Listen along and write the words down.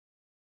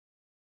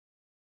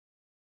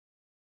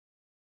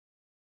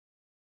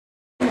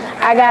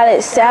I got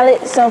a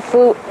salad, some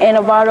fruit, and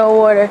a bottle of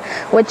water.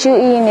 What you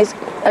eating is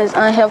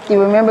unhealthy.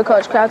 Remember,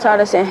 Coach Kraut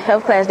taught us in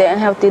health class that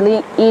unhealthy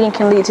eating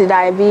can lead to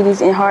diabetes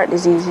and heart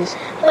diseases.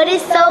 But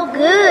it's so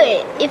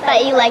good. If I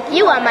eat like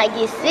you, I might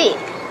get sick.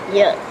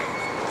 Yuck.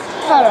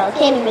 Hold on,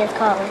 Candyman's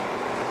calling.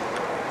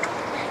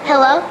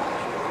 Hello?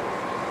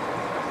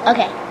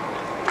 Okay.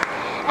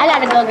 I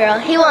gotta go, girl.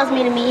 He wants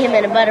me to meet him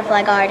in a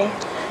butterfly garden.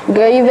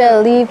 Girl, you better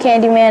leave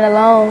Candyman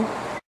alone.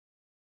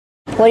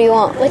 What do you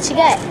want? What you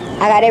got?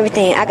 I got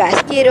everything. I got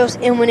Skittles,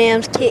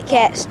 M&M's, Kit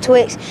Kats,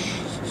 Twix,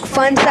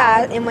 fun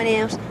size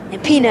M&M's,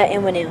 and peanut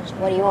M&M's.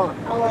 What do you want?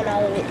 I want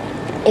all of it.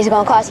 It's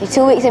gonna cost you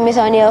 2 weeks of Miss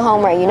O'Neill's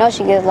homework. You know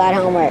she gives a lot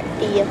of homework.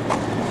 Yeah.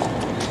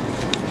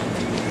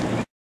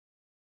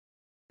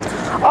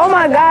 Oh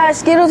my God,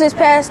 Skittles is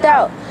passed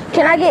out.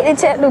 Can I get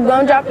Detective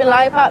Gumdrop and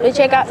Lollipop to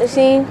check out the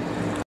scene?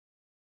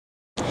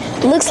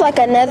 Looks like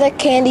another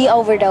candy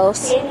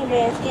overdose.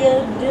 Candyman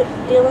still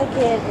dealing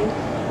candy.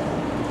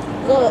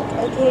 Look,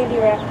 a candy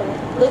wrapper.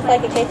 Looks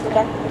like a case for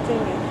Dr.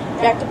 Petunia.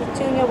 Dr.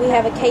 Petunia, we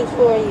have a case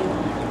for you.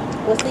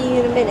 We'll see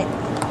you in a minute.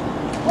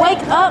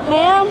 Wake up,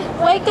 ma'am.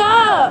 Wake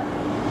up.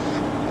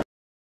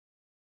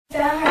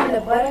 Found her in the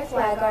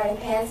butterfly garden,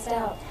 passed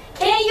out.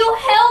 Can you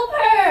help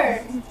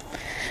her?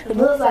 It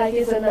looks like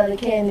it's another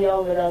candy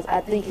overdose.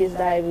 I think it's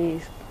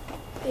diabetes.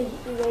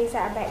 He lays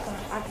our back on.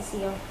 I can see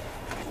him.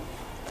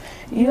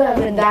 You have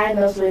been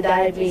diagnosed with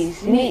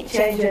diabetes. You need to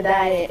change your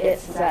diet and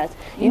exercise.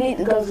 You need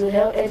to go to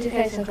health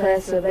education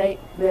class to make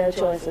better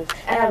choices.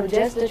 I have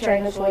just the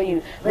trainers for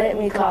you. Let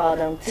me call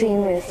them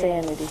Team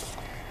Insanity.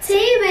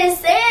 Team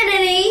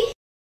Insanity?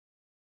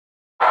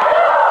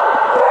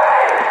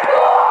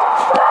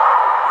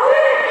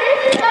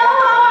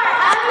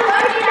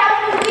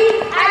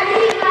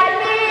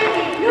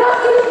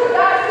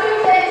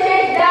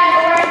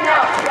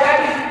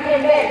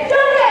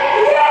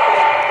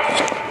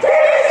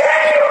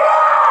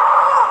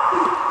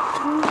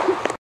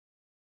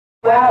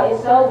 Wow,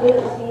 it's so good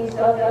to see you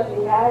so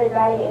healthy. How the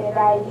diet and the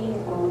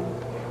diabetes going?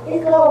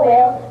 It's going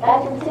well.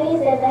 Dr. Petunia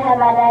says I have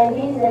my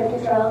diabetes under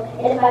control,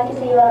 and if I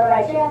continue on the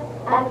right track,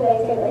 I can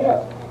maintain my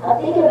health.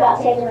 I'm thinking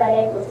about changing my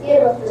name from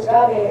Skittles to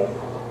Strawberry.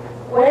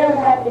 Whatever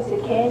happened to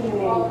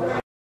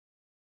Candyman?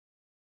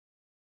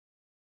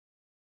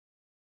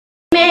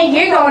 Man,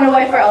 you're going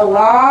away for a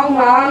long,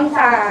 long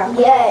time.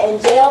 Yeah,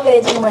 and jail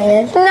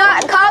Vegemite.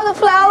 Not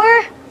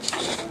cauliflower.